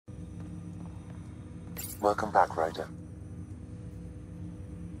Welcome back, Ryder.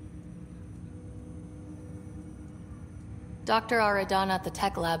 Dr. Aradana at the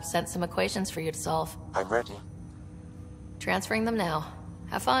tech lab sent some equations for you to solve. I'm ready. Transferring them now.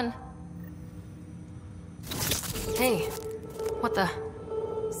 Have fun. Hey, what the...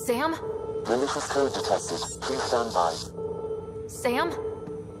 Sam? Malicious code detected. Please stand by. Sam?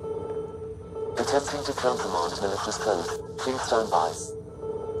 Attempting to countermand malicious code. Please stand by.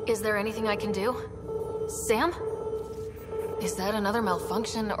 Is there anything I can do? Sam? Is that another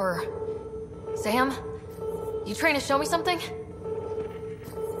malfunction, or... Sam? You trying to show me something?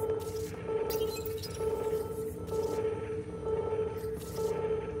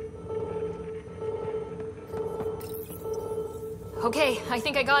 Okay, I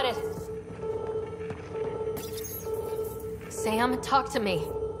think I got it. Sam, talk to me.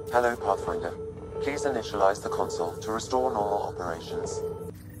 Hello, Pathfinder. Please initialize the console to restore normal operations.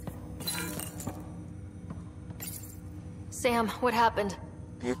 Sam, what happened?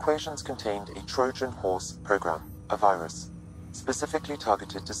 The equations contained a Trojan horse program, a virus, specifically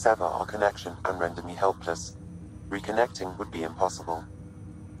targeted to sever our connection and render me helpless. Reconnecting would be impossible.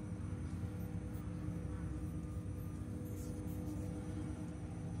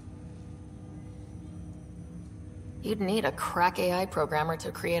 You'd need a crack AI programmer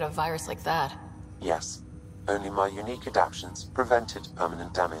to create a virus like that. Yes. Only my unique adaptions prevented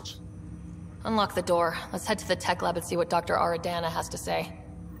permanent damage. Unlock the door. Let's head to the tech lab and see what Dr. Aradana has to say.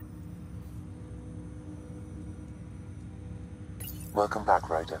 Welcome back,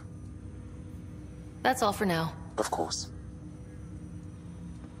 Ryder. That's all for now. Of course.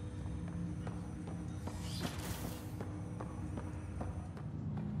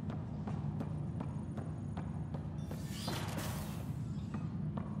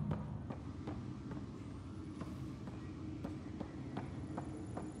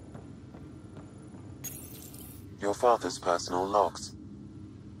 Your father's personal logs.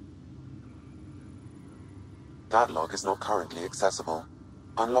 That log is not currently accessible.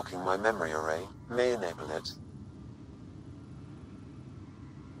 Unlocking my memory array may enable it.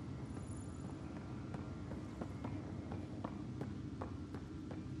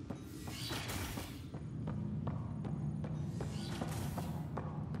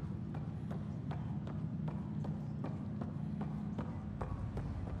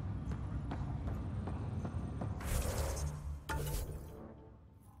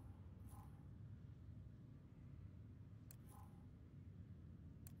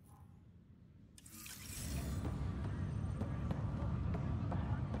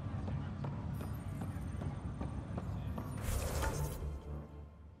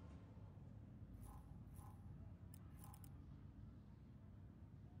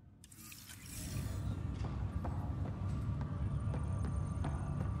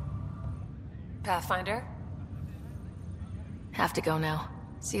 Pathfinder? Have to go now.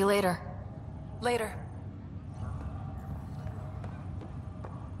 See you later. Later.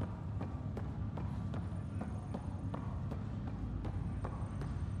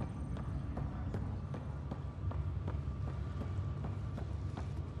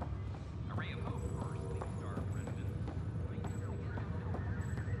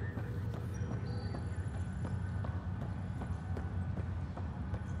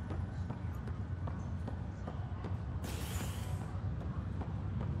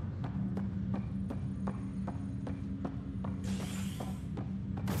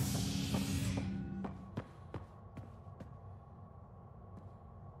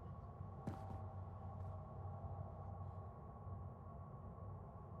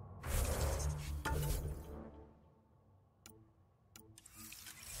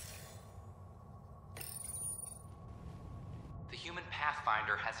 The human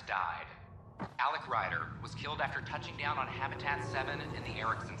Pathfinder has died. Alec Ryder was killed after touching down on Habitat 7 in the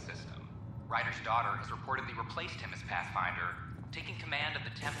Erickson system. Ryder's daughter has reportedly replaced him as Pathfinder, taking command of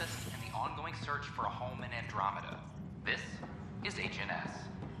the Tempest and the ongoing search for a home in Andromeda. This is HNS.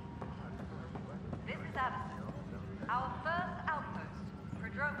 This is Addison. Our first outpost,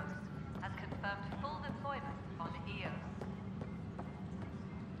 Prodromos, has confirmed full deployment on EOS.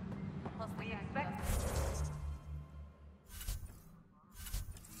 We expect...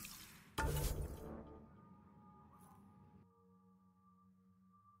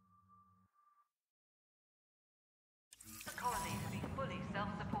 The colony to be fully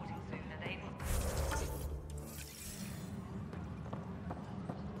self-supporting soon and able...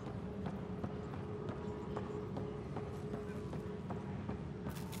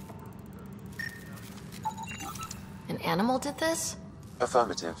 An animal did this?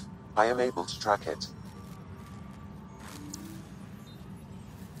 Affirmative. I am able to track it.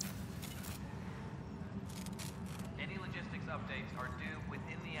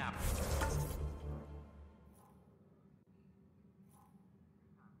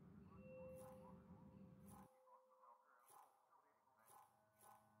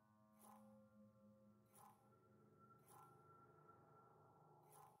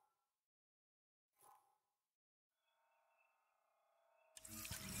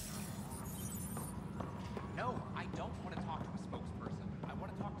 No, I don't want to talk to a spokesperson. I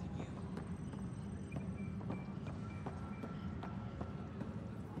want to talk to you.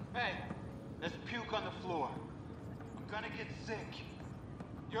 Hey, there's puke on the floor. I'm gonna get sick.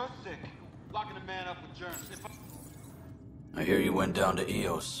 You're sick. Locking a man up with germs. If I hear you went down to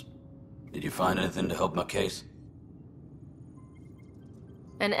EOS. Did you find anything to help my case?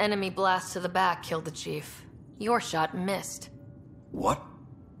 An enemy blast to the back killed the chief. Your shot missed. What?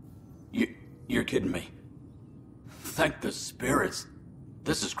 You're kidding me. Thank the spirits.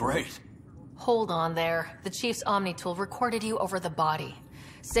 This is great. Hold on there. The chief's Omni tool recorded you over the body.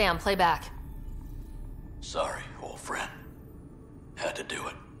 Sam, play back. Sorry, old friend. Had to do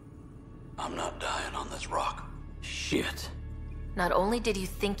it. I'm not dying on this rock. Shit. Not only did you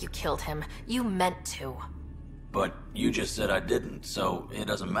think you killed him, you meant to. But you just said I didn't, so it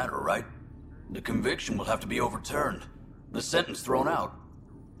doesn't matter, right? The conviction will have to be overturned. The sentence thrown out.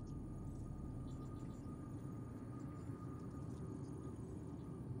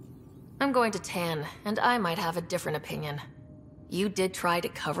 I'm going to Tan, and I might have a different opinion. You did try to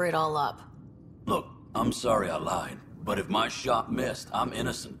cover it all up. Look, I'm sorry I lied, but if my shot missed, I'm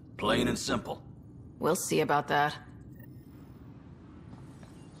innocent. Plain and simple. We'll see about that.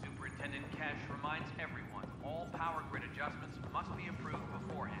 Superintendent Cash reminds everyone all power grid adjustments must be approved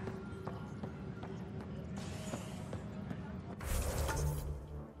beforehand.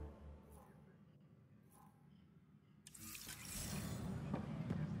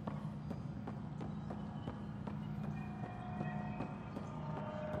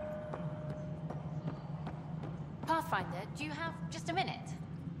 Pathfinder, do you have just a minute?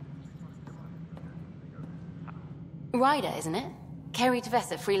 Ryder, isn't it? Kerry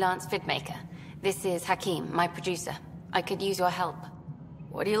Tavessa, freelance vidmaker. This is Hakim, my producer. I could use your help.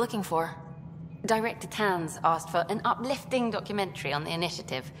 What are you looking for? Director Tanz asked for an uplifting documentary on the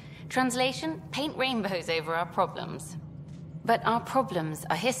initiative. Translation, paint rainbows over our problems. But our problems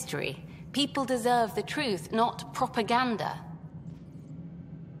are history. People deserve the truth, not propaganda.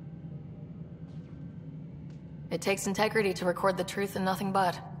 It takes integrity to record the truth and nothing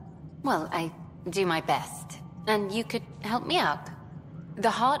but. Well, I do my best. And you could help me out. The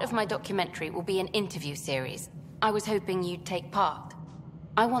heart of my documentary will be an interview series. I was hoping you'd take part.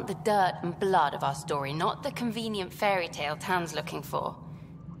 I want the dirt and blood of our story, not the convenient fairy tale Tan's looking for.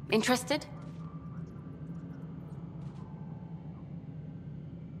 Interested?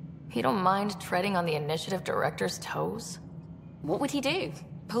 You don't mind treading on the initiative director's toes? What would he do?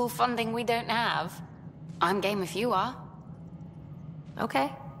 Pull funding we don't have? I'm game if you are.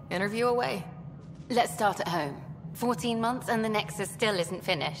 Okay, interview away. Let's start at home. 14 months and the Nexus still isn't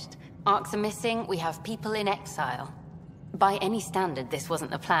finished. Arcs are missing, we have people in exile. By any standard, this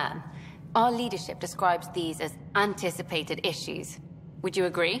wasn't the plan. Our leadership describes these as anticipated issues. Would you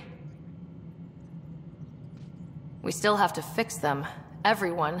agree? We still have to fix them.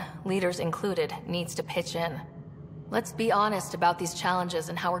 Everyone, leaders included, needs to pitch in. Let's be honest about these challenges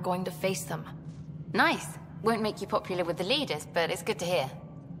and how we're going to face them. Nice. Won't make you popular with the leaders, but it's good to hear.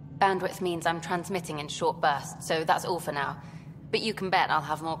 Bandwidth means I'm transmitting in short bursts, so that's all for now. But you can bet I'll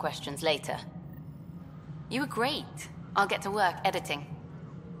have more questions later. You were great. I'll get to work editing.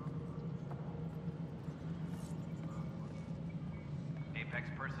 Apex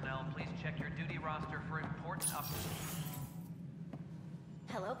personnel, please check your duty roster for important updates.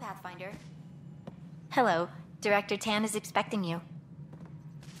 Hello, Pathfinder. Hello. Director Tan is expecting you.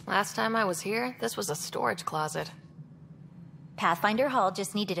 Last time I was here, this was a storage closet. Pathfinder Hall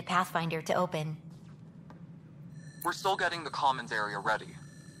just needed a Pathfinder to open. We're still getting the commons area ready.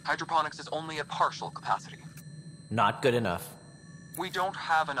 Hydroponics is only at partial capacity. Not good enough. We don't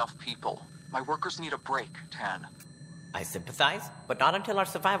have enough people. My workers need a break, Tan. I sympathize, but not until our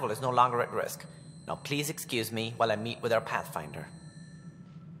survival is no longer at risk. Now please excuse me while I meet with our Pathfinder.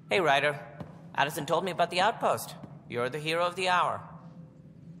 Hey, Ryder. Addison told me about the outpost. You're the hero of the hour.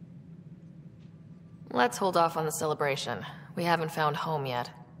 Let's hold off on the celebration. We haven't found home yet.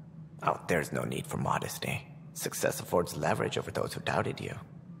 Oh, there's no need for modesty. Success affords leverage over those who doubted you.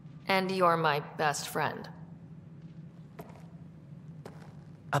 And you're my best friend.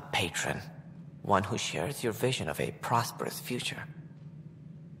 A patron. One who shares your vision of a prosperous future.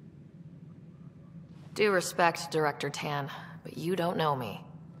 Due respect, Director Tan, but you don't know me.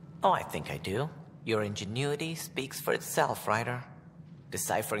 Oh, I think I do. Your ingenuity speaks for itself, Ryder.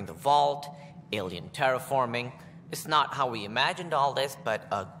 Deciphering the vault, alien terraforming. It's not how we imagined all this, but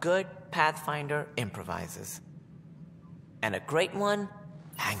a good Pathfinder improvises. And a great one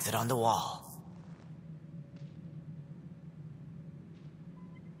hangs it on the wall.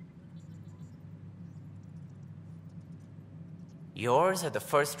 Yours are the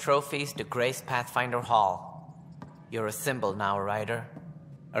first trophies to grace Pathfinder Hall. You're a symbol now, Ryder.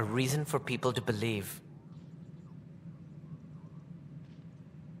 A reason for people to believe.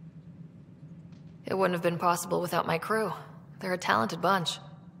 It wouldn't have been possible without my crew. They're a talented bunch.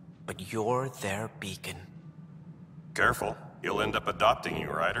 But you're their beacon. Careful. He'll end up adopting you,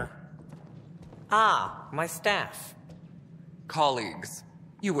 Ryder. Ah, my staff. Colleagues,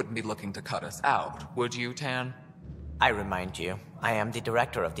 you wouldn't be looking to cut us out, would you, Tan? I remind you, I am the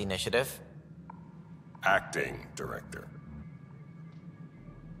director of the initiative. Acting director.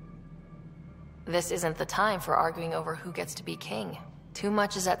 This isn't the time for arguing over who gets to be king. Too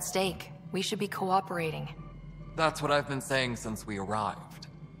much is at stake. We should be cooperating. That's what I've been saying since we arrived.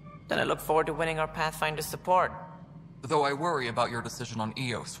 Then I look forward to winning our Pathfinder support. Though I worry about your decision on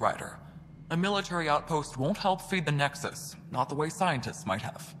Eos, Ryder. A military outpost won't help feed the Nexus, not the way scientists might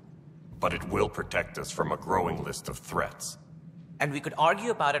have. But it will protect us from a growing list of threats. And we could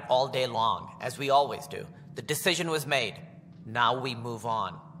argue about it all day long, as we always do. The decision was made. Now we move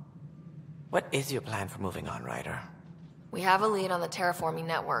on. What is your plan for moving on, Ryder? We have a lead on the terraforming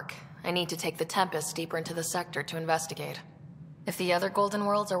network. I need to take the Tempest deeper into the sector to investigate. If the other Golden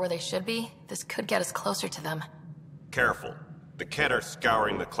Worlds are where they should be, this could get us closer to them. Careful. The Kett are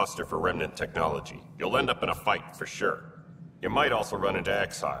scouring the cluster for remnant technology. You'll end up in a fight, for sure. You might also run into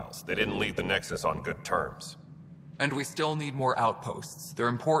exiles. They didn't leave the Nexus on good terms. And we still need more outposts. They're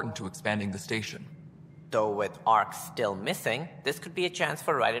important to expanding the station. Though with Ark still missing, this could be a chance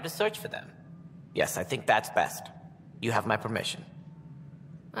for Ryder to search for them. Yes, I think that's best. You have my permission.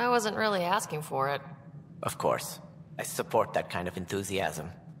 I wasn't really asking for it. Of course. I support that kind of enthusiasm.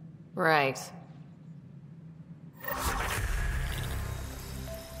 Right.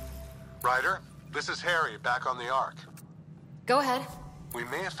 Ryder, this is Harry, back on the Ark. Go ahead. We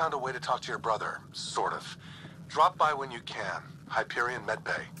may have found a way to talk to your brother, sort of. Drop by when you can. Hyperion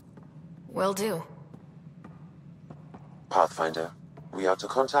Medbay. Will do. Pathfinder, we are to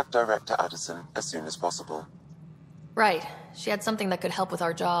contact Director Addison as soon as possible. Right. She had something that could help with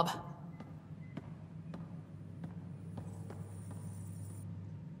our job.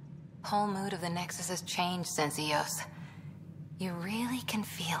 Whole mood of the Nexus has changed since Eos. You really can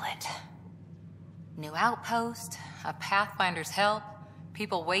feel it. New outpost, a Pathfinder's help,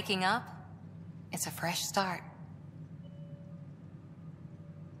 people waking up. It's a fresh start.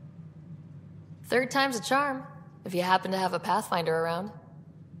 Third time's a charm, if you happen to have a Pathfinder around.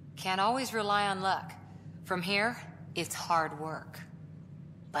 Can't always rely on luck. From here, it's hard work.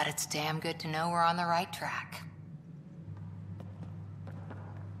 But it's damn good to know we're on the right track.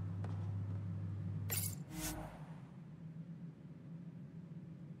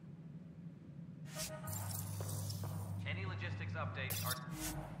 Any logistics updates are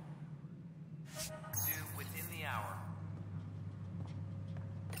due within the hour.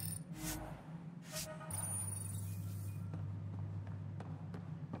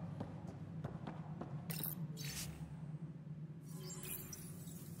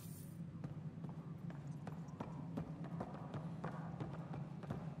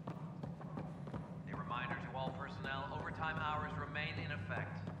 A reminder to all personnel, overtime hours remain in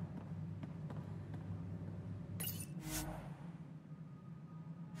effect.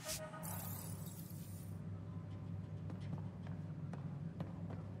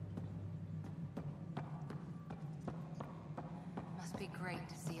 Must be great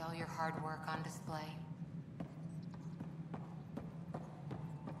to see all your hard work on display.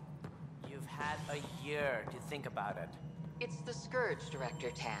 You've had a year to think about it. It's the Scourge, Director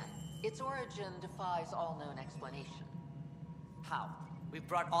Tan. Its origin defies all known explanation. How? We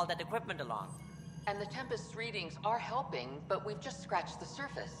brought all that equipment along. And the Tempest's readings are helping, but we've just scratched the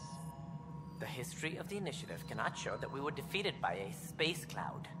surface. The history of the initiative cannot show that we were defeated by a space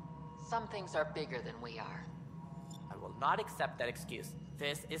cloud. Some things are bigger than we are. I will not accept that excuse.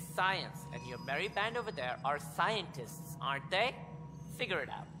 This is science, and your merry band over there are scientists, aren't they? Figure it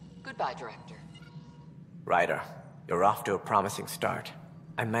out. Goodbye, Director. Ryder, you're off to a promising start.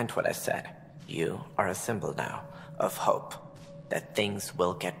 I meant what I said. You are a symbol now of hope that things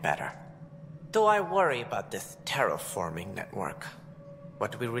will get better. Though I worry about this terraforming network.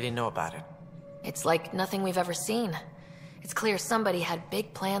 What do we really know about it? It's like nothing we've ever seen. It's clear somebody had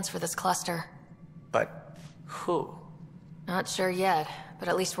big plans for this cluster. But who? Not sure yet, but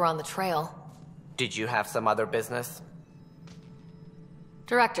at least we're on the trail. Did you have some other business?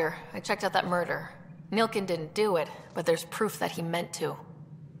 Director, I checked out that murder. Nilkin didn't do it, but there's proof that he meant to.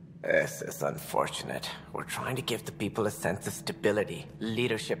 This is unfortunate. We're trying to give the people a sense of stability,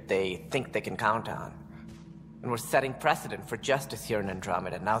 leadership they think they can count on. And we're setting precedent for justice here in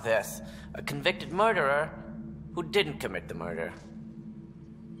Andromeda. Now this, a convicted murderer who didn't commit the murder.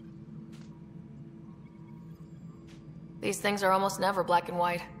 These things are almost never black and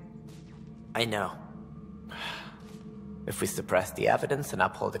white. I know. If we suppress the evidence and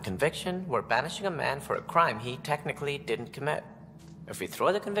uphold the conviction, we're banishing a man for a crime he technically didn't commit. If we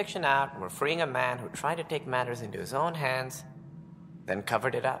throw the conviction out, we're freeing a man who tried to take matters into his own hands, then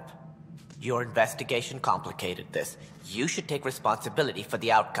covered it up. Your investigation complicated this. You should take responsibility for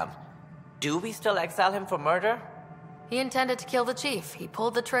the outcome. Do we still exile him for murder? He intended to kill the chief. He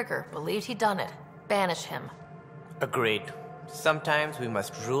pulled the trigger, believed he'd done it. Banish him. Agreed. Sometimes we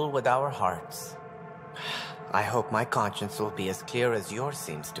must rule with our hearts. I hope my conscience will be as clear as yours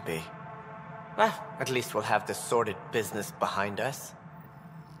seems to be. Well, at least we'll have this sordid business behind us.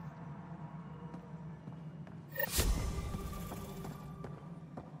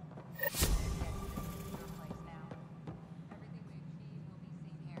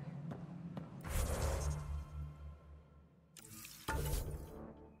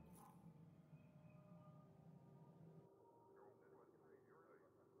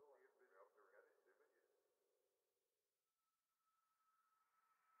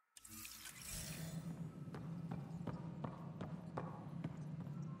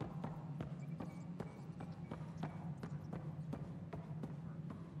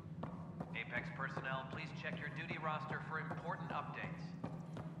 Apex personnel, please check your duty roster for important updates.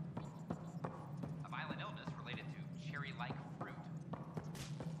 A violent illness related to cherry-like fruit.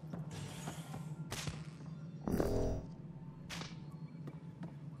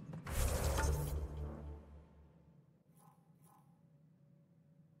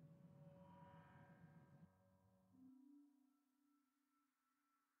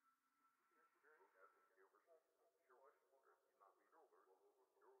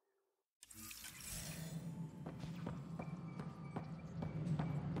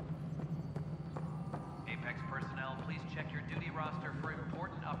 Apex personnel, please check your duty roster for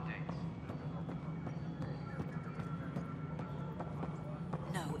important updates.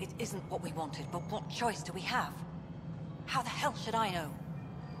 No, it isn't what we wanted, but what choice do we have? How the hell should I know?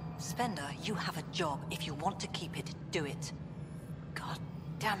 Spender, you have a job. If you want to keep it, do it. God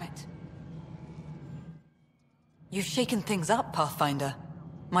damn it. You've shaken things up, Pathfinder.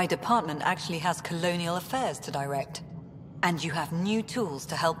 My department actually has colonial affairs to direct. And you have new tools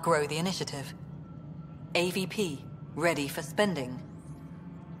to help grow the initiative. AVP, ready for spending.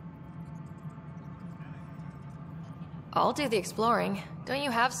 I'll do the exploring. Don't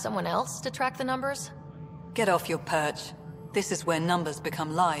you have someone else to track the numbers? Get off your perch. This is where numbers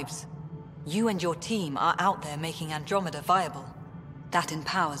become lives. You and your team are out there making Andromeda viable. That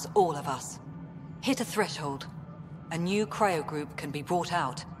empowers all of us. Hit a threshold. A new cryo group can be brought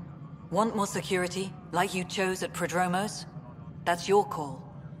out. Want more security, like you chose at Prodromos? That's your call.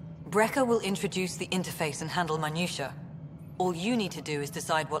 Brecker will introduce the interface and handle minutiae. All you need to do is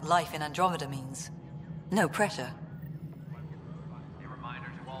decide what life in Andromeda means. No pressure. A reminder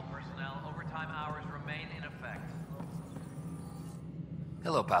to all personnel, overtime hours remain in effect.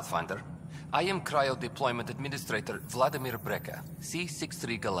 Hello, Pathfinder. I am Cryo Deployment Administrator Vladimir Brecker,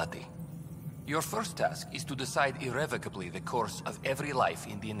 C-63 Galati. Your first task is to decide irrevocably the course of every life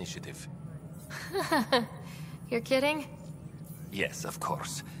in the initiative. You're kidding? Yes, of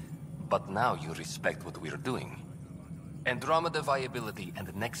course. But now you respect what we're doing. Andromeda viability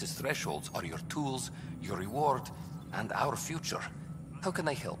and Nexus thresholds are your tools, your reward, and our future. How can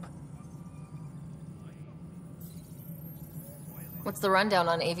I help? What's the rundown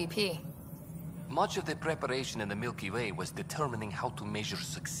on AVP? Much of the preparation in the Milky Way was determining how to measure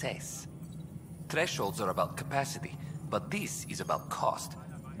success. Thresholds are about capacity, but this is about cost,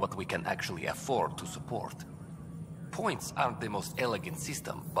 what we can actually afford to support. Points aren't the most elegant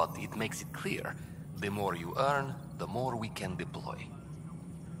system, but it makes it clear. The more you earn, the more we can deploy.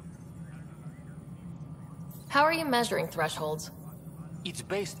 How are you measuring thresholds? It's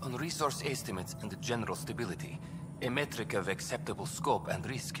based on resource estimates and general stability, a metric of acceptable scope and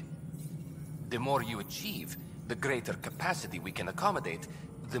risk. The more you achieve, the greater capacity we can accommodate,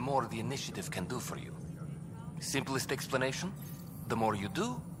 the more the initiative can do for you. Simplest explanation, the more you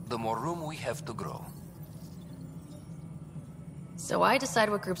do, the more room we have to grow. So I decide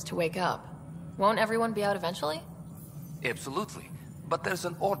what groups to wake up. Won't everyone be out eventually? Absolutely. But there's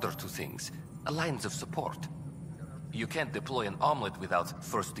an order to things, lines of support. You can't deploy an omelet without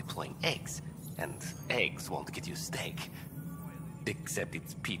first deploying eggs, and eggs won't get you steak. Except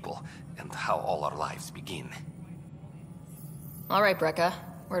it's people, and how all our lives begin. All right, Brekka.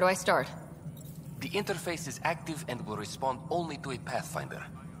 Where do I start? The interface is active and will respond only to a Pathfinder.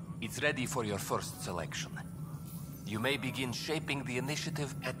 It's ready for your first selection. You may begin shaping the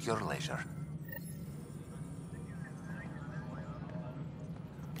initiative at your leisure.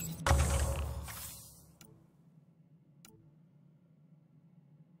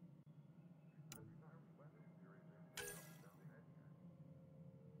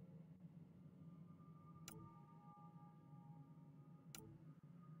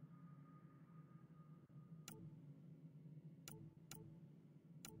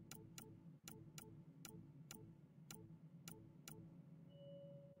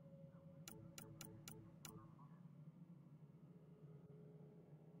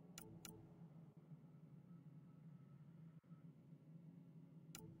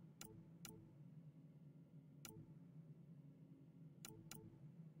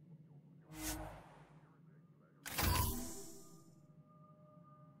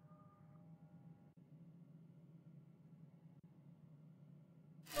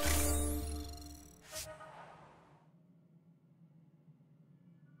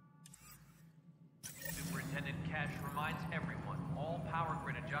 Superintendent Cash reminds everyone all power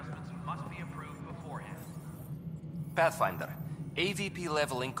grid adjustments must be approved beforehand. Pathfinder, AVP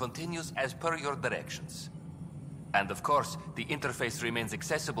leveling continues as per your directions. And of course, the interface remains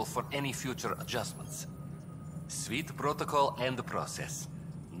accessible for any future adjustments. Sweet protocol and process.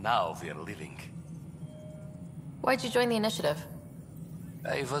 Now we're living. Why'd you join the initiative?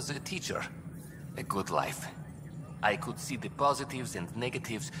 I was a teacher. A good life. I could see the positives and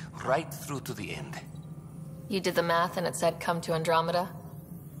negatives right through to the end. You did the math and it said come to Andromeda?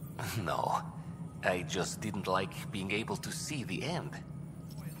 No. I just didn't like being able to see the end.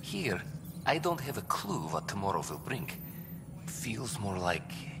 Here, I don't have a clue what tomorrow will bring. Feels more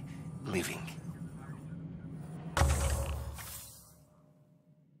like living.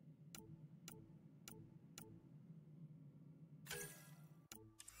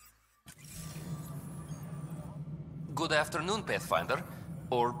 Good afternoon, Pathfinder.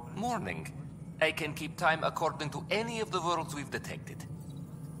 Or morning. I can keep time according to any of the worlds we've detected.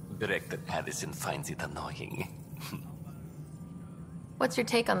 Director Addison finds it annoying. What's your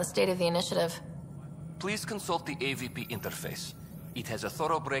take on the state of the initiative? Please consult the AVP interface. It has a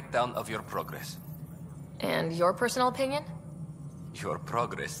thorough breakdown of your progress. And your personal opinion? Your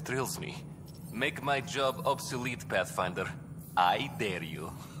progress thrills me. Make my job obsolete, Pathfinder. I dare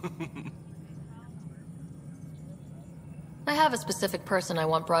you. I have a specific person I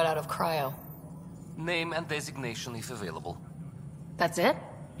want brought out of cryo. Name and designation if available. That's it?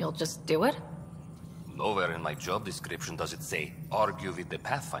 You'll just do it? Nowhere in my job description does it say, argue with the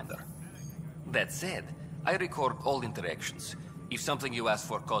Pathfinder. That said, I record all interactions. If something you ask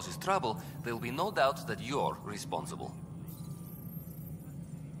for causes trouble, there'll be no doubt that you're responsible.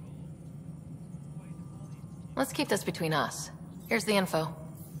 Let's keep this between us. Here's the info.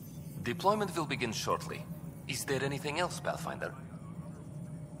 Deployment will begin shortly. Is there anything else, Pathfinder?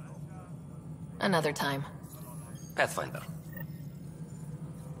 Another time. Pathfinder.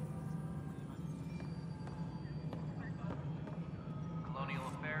 Colonial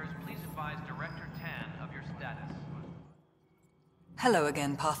Affairs, please advise Director Tan of your status. Hello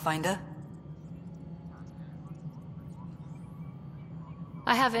again, Pathfinder.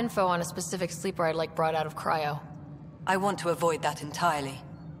 I have info on a specific sleeper I'd like brought out of cryo. I want to avoid that entirely.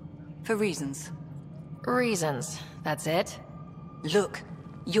 For reasons. Reasons, that's it? Look,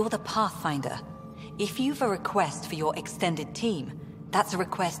 you're the Pathfinder. If you've a request for your extended team, that's a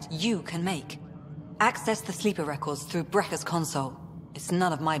request you can make. Access the sleeper records through Brekka's console. It's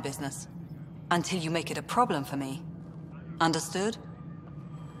none of my business. Until you make it a problem for me. Understood?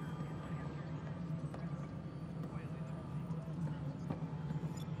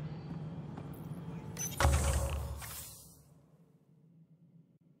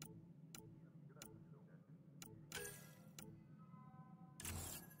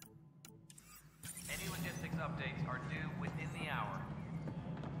 Any logistics updates are due within the hour.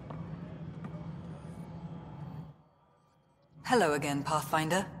 Hello again,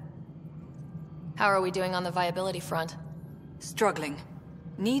 Pathfinder. How are we doing on the viability front? Struggling.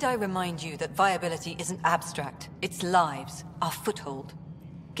 Need I remind you that viability isn't abstract, it's lives, our foothold.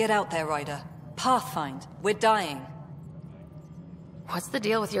 Get out there, Ryder. Pathfind, we're dying. What's the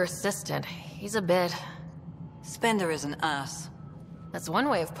deal with your assistant? He's a bit... Spender is an ass. That's one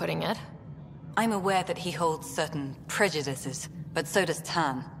way of putting it. I'm aware that he holds certain prejudices, but so does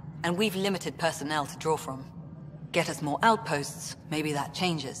Tan, and we've limited personnel to draw from. Get us more outposts, maybe that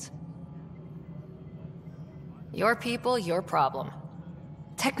changes. Your people, your problem.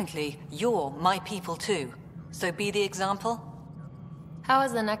 Technically, you're my people too. So be the example. How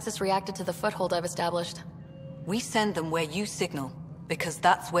has the Nexus reacted to the foothold I've established? We send them where you signal, because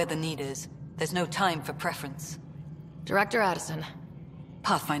that's where the need is. There's no time for preference. Director Addison.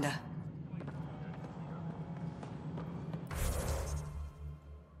 Pathfinder.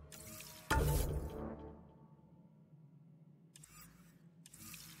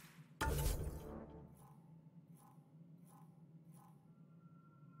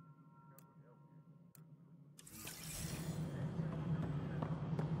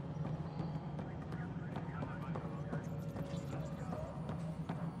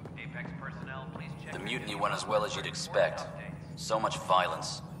 The mutiny went as well as you'd expect. So much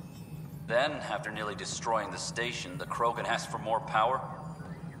violence. Then, after nearly destroying the station, the Krogan asked for more power?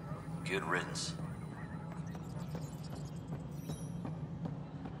 Good riddance.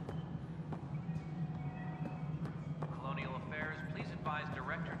 Colonial Affairs, please advise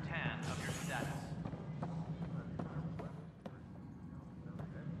Director Tan of your status.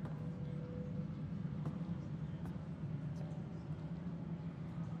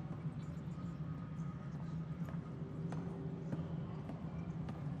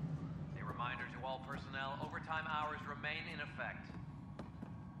 A reminder to all personnel, overtime hours remain in effect.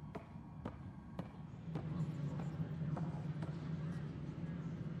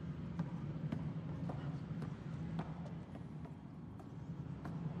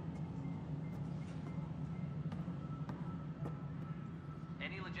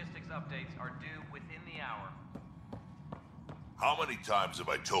 Any logistics updates are due within the hour. How many times have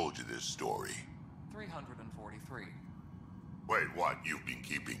I told you this story? 343. Wait, what? You've been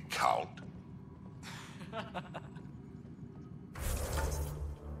keeping count?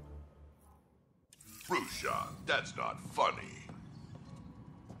 Rushan, that's not funny.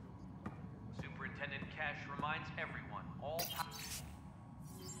 Superintendent Cash reminds everyone, all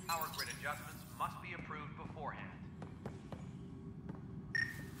power grid adjustments must be approved beforehand.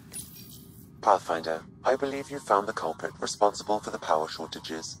 Pathfinder, I believe you found the culprit responsible for the power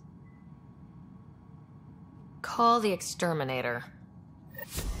shortages. Call the exterminator.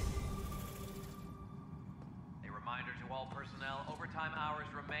 A reminder to all personnel, overtime hours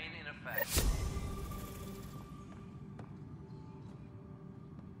remain in effect.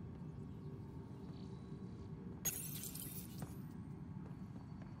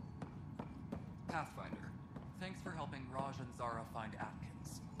 Pathfinder, thanks for helping Raj and Zara find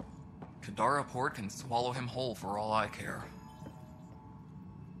Atkins. Kadara Port can swallow him whole for all I care.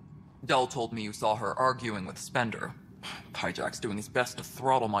 Dell told me you saw her arguing with Spender. Pyjack's doing his best to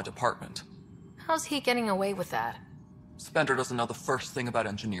throttle my department. How's he getting away with that? Spender doesn't know the first thing about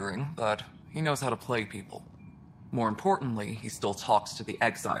engineering, but he knows how to play people. More importantly, he still talks to the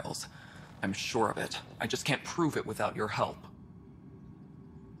exiles. I'm sure of it. I just can't prove it without your help.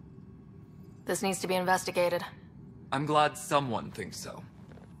 This needs to be investigated. I'm glad someone thinks so.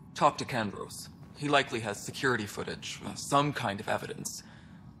 Talk to Kandros. He likely has security footage, some kind of evidence.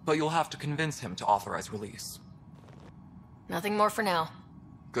 But you'll have to convince him to authorize release. Nothing more for now.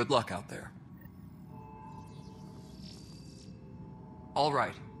 Good luck out there. All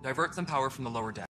right, divert some power from the lower deck.